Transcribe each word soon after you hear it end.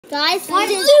Guys, part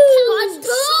season 2.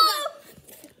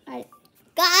 Alright.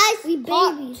 Guys, We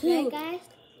part babies, 2. right, guys?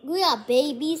 We are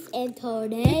babies, and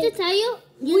today To tell you,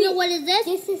 you know what is this?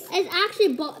 This is It's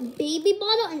actually baby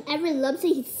bottle, and everyone loves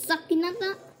it. He's sucking at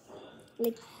that.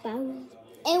 Like,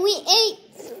 and we ate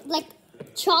like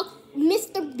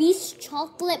Mr. Beast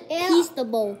chocolate pizza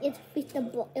bowl. It's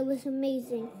feastable. It was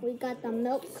amazing. We got the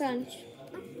milk crunch.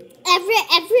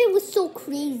 Every was so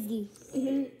crazy.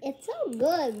 It's so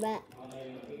good, but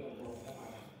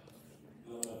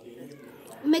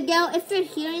Miguel, if you're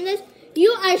hearing this,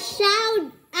 you are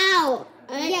shout out.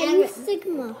 Yeah, you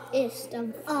Sigma.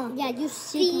 Yeah, you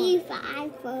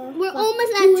C5. We're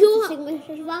almost at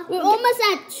 200. We're almost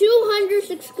at 200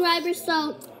 subscribers.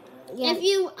 So Yeah. if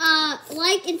you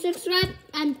like and subscribe,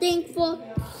 I'm thankful.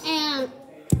 And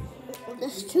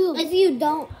That's true. if you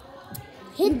don't,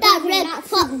 Hit that red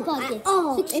button.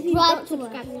 if you Subscribe don't to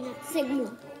subscribe, us. you're not. Sigma.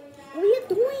 What are you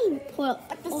doing? Well,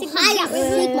 Hi,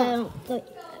 Sigma.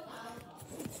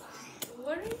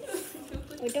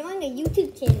 We're doing a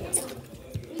YouTube channel.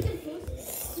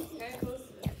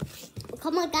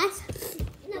 Come on, guys.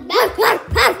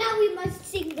 Now we must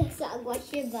sing the song.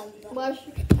 Wash your bum bum.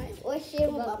 Wash your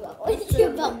bum bum. Wash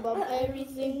your bum bum every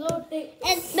single day.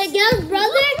 And Miguel's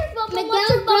brother,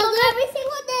 every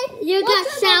single day. you got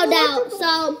shout out.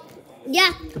 So,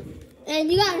 yeah.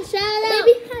 And you got a shout out.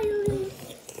 Baby Kylie.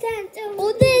 Santa.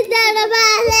 Who did that?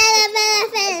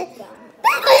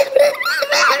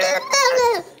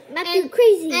 Matthew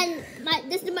crazy. And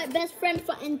this is my best friend.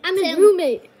 I'm his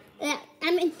roommate. Yeah,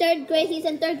 I'm in 3rd grade. He's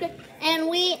in 3rd grade, and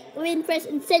we've been friends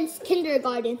since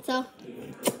kindergarten. So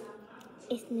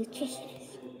It's nutritious.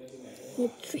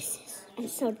 and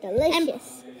so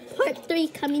delicious. And part 3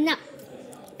 coming up.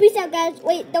 Peace out, guys.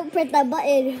 Wait, don't press that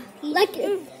button. Like,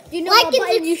 You know like what and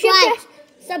button you should subscribe. press?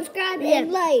 Subscribe Yeah.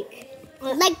 and like.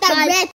 Like that red